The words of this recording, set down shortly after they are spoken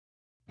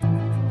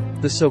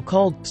The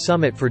so-called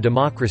Summit for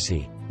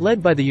Democracy,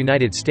 led by the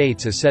United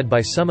States, is said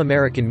by some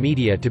American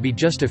media to be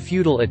just a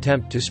futile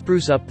attempt to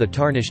spruce up the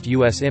tarnished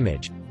U.S.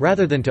 image,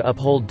 rather than to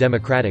uphold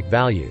democratic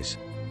values.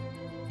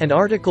 An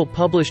article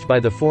published by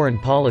The Foreign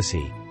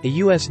Policy, a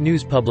U.S.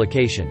 news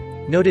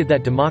publication, noted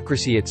that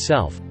democracy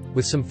itself,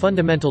 with some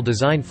fundamental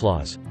design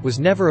flaws, was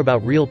never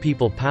about real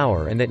people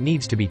power and that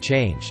needs to be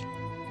changed.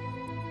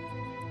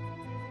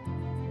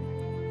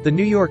 The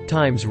New York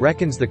Times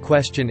reckons the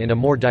question in a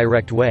more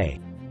direct way.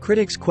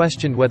 Critics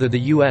questioned whether the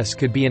U.S.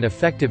 could be an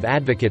effective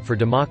advocate for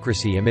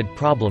democracy amid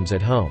problems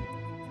at home.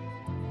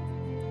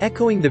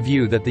 Echoing the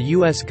view that the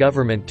U.S.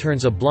 government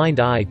turns a blind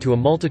eye to a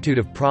multitude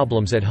of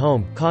problems at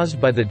home caused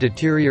by the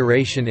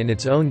deterioration in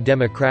its own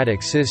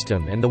democratic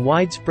system and the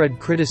widespread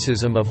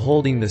criticism of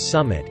holding the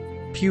summit,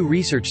 Pew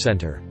Research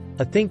Center,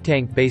 a think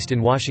tank based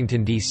in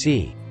Washington,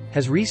 D.C.,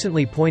 has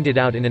recently pointed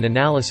out in an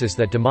analysis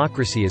that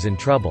democracy is in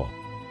trouble.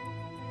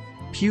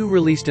 Pew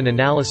released an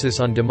analysis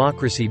on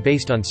democracy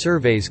based on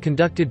surveys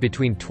conducted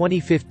between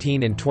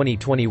 2015 and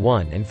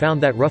 2021 and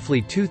found that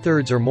roughly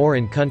two-thirds or more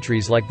in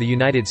countries like the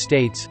United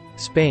States,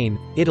 Spain,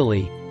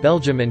 Italy,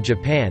 Belgium and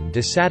Japan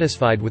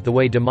dissatisfied with the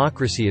way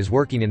democracy is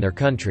working in their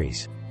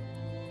countries.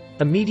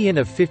 A median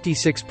of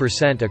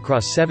 56%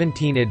 across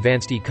 17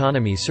 advanced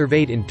economies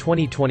surveyed in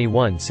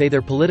 2021 say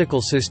their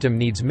political system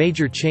needs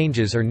major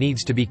changes or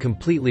needs to be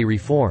completely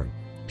reformed.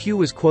 Pew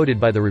was quoted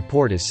by the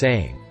report as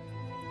saying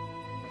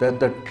that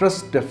the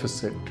trust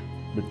deficit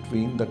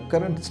between the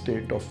current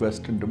state of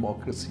Western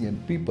democracy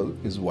and people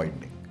is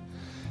widening.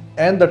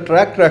 And the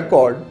track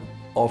record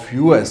of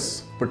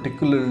US,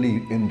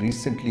 particularly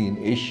recently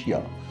in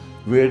Asia,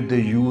 where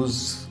they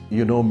use,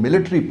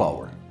 military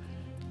power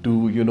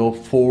to,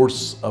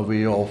 force a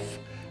way of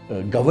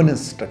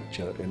governance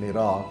structure in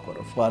Iraq or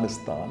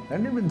Afghanistan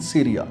and even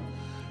Syria,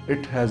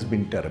 it has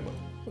been terrible,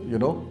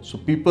 So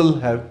people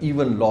have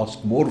even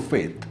lost more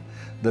faith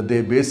that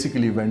they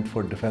basically went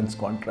for defense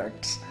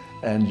contracts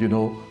and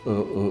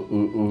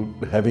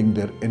having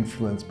their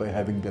influence by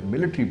having their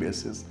military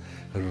bases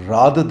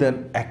rather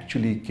than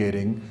actually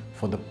caring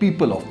for the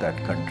people of that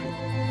country.